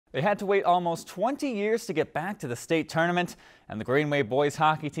They had to wait almost 20 years to get back to the state tournament, and the Greenway boys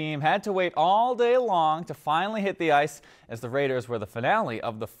hockey team had to wait all day long to finally hit the ice as the Raiders were the finale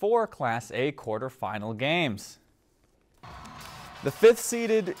of the 4 Class A quarterfinal games. The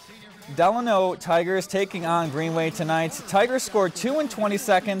 5th-seeded Delano Tigers taking on Greenway tonight. Tigers scored 2 in 20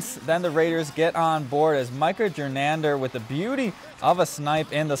 seconds, then the Raiders get on board as Micah Jernander with the beauty of a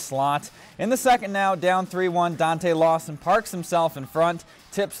snipe in the slot. In the second now, down 3-1, Dante Lawson parks himself in front,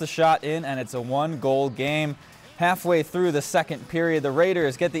 tips the shot in, and it's a 1-goal game. Halfway through the second period, the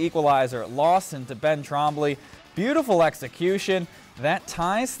Raiders get the equalizer. Lawson to Ben Trombley. Beautiful execution. That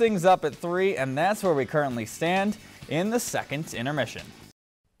ties things up at 3, and that's where we currently stand in the second intermission.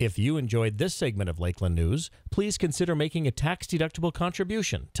 If you enjoyed this segment of Lakeland News, please consider making a tax-deductible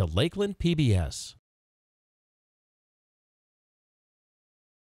contribution to Lakeland PBS.